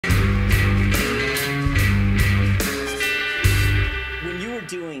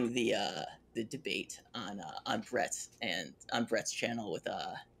the debate on Brett's channel with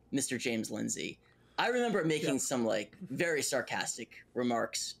Mr. James Lindsay. I remember making some like very sarcastic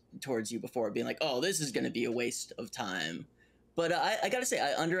remarks towards you before, being like, "Oh, this is going to be a waste of time." But I got to say,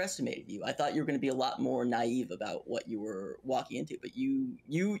 I underestimated you. I thought you were going to be a lot more naive about what you were walking into, but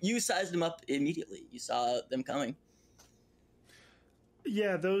you sized them up immediately. You saw them coming.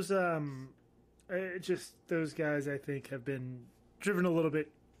 Yeah, those those guys, I think, have been driven a little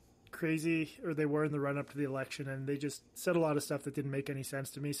bit crazy, or they were in the run-up to the election, and they just said a lot of stuff that didn't make any sense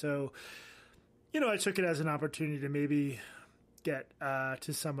to me. So, I took it as an opportunity to maybe get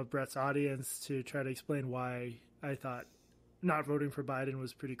to some of Brett's audience to try to explain why I thought not voting for Biden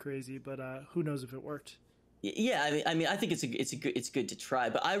was pretty crazy, but who knows if it worked. Yeah, I mean, I think it's good to try,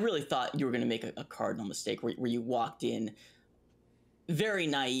 but I really thought you were going to make a cardinal mistake where you walked in very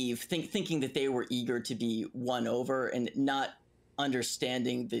naive, thinking that they were eager to be won over and not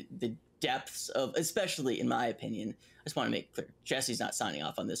understanding the depths of, especially in my opinion. I just want to make clear, Jesse's not signing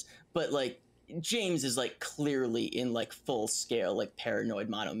off on this, but like James is like clearly in like full scale like paranoid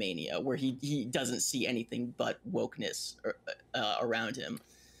monomania where he doesn't see anything but wokeness around him.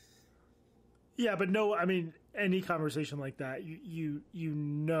 Yeah, but no, I mean, any conversation like that, you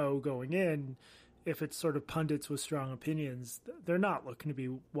going in, if it's sort of pundits with strong opinions, they're not looking to be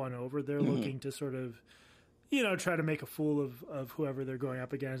won over. They're looking to sort of, try to make a fool of whoever they're going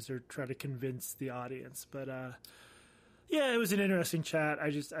up against or try to convince the audience. But, yeah, it was an interesting chat.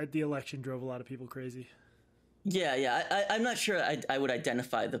 The election drove a lot of people crazy. Yeah. I'm not sure I would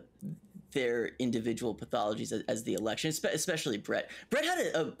identify their individual pathologies as the election, especially Bret. Bret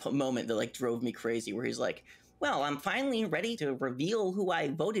had a moment that like drove me crazy where he's like, well, I'm finally ready to reveal who I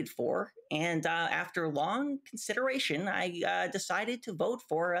voted for. And after long consideration, I decided to vote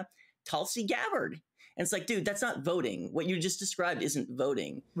for Tulsi Gabbard. And it's like, dude, that's not voting. What you just described isn't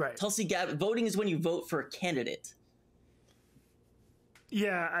voting. Right. Tulsi Gabbard, voting is when you vote for a candidate.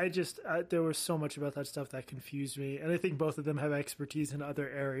 Yeah, there was so much about that stuff that confused me. And I think both of them have expertise in other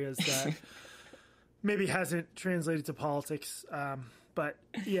areas that maybe hasn't translated to politics. But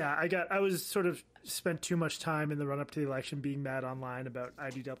yeah, I was sort of spent too much time in the run up to the election being mad online about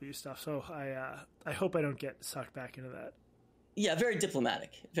IDW stuff. So I hope I don't get sucked back into that. Yeah, very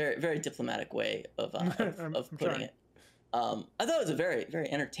diplomatic, very, very diplomatic way of putting it. I thought it was a very,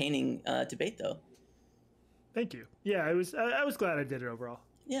 very entertaining debate, though. Thank you. Yeah, I was glad I did it overall.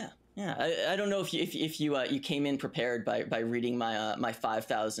 Yeah. I don't know if you came in prepared by reading my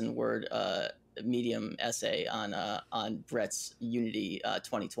 5,000 word Medium essay on Brett's Unity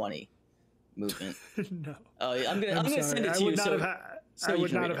 2020 movement. No. Oh, yeah, I'm gonna send it to you. I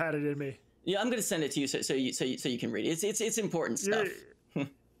would not have had it in me. Yeah, I'm gonna send it to you so you can read it. It's important stuff.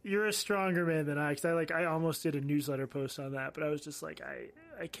 You're a stronger man than I, because I almost did a newsletter post on that, but I was just like, I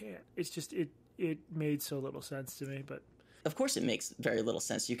can't. It's just it made so little sense to me. But of course it makes very little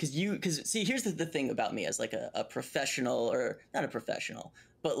sense to you because see, here's the thing about me as like a professional, or not a professional,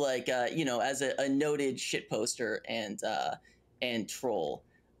 but like as a noted shit poster and troll.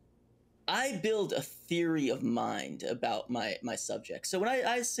 I build a theory of mind about my subject. So when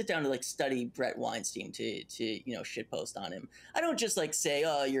I sit down to like study Bret Weinstein to shitpost on him, I don't just like say,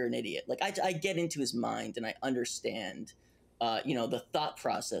 oh, you're an idiot. Like I get into his mind and I understand the thought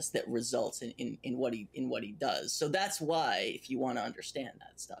process that results in what he does. So that's why, if you want to understand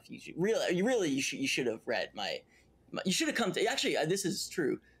that stuff, you should have read you should have come to, actually, this is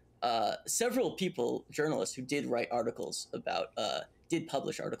true. Several journalists who did publish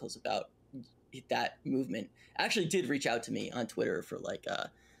articles about that movement actually did reach out to me on Twitter for like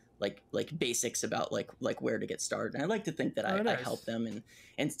basics about like where to get started. And I like to think that I helped them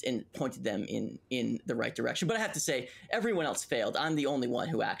and pointed them in the right direction. But I have to say, everyone else failed. I'm the only one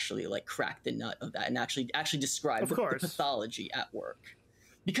who actually like cracked the nut of that and actually described the pathology at work.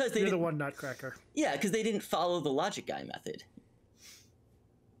 Because you're the one nutcracker. Yeah, because they didn't follow the logic guy method.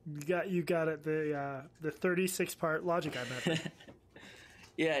 You got it. The 36-part logic guy method.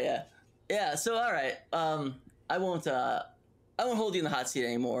 Yeah. So all right, I won't hold you in the hot seat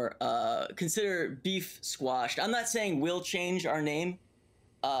anymore. Consider beef squashed. I'm not saying we'll change our name,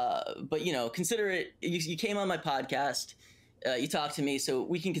 but consider it. You came on my podcast, you talked to me, so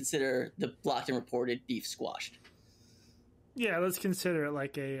we can consider the blocked and reported beef squashed. Yeah, let's consider it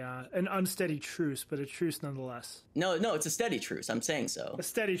like an unsteady truce, but a truce nonetheless. No, it's a steady truce. I'm saying so. A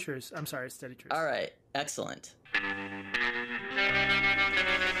steady truce. I'm sorry, a steady truce. All right, excellent.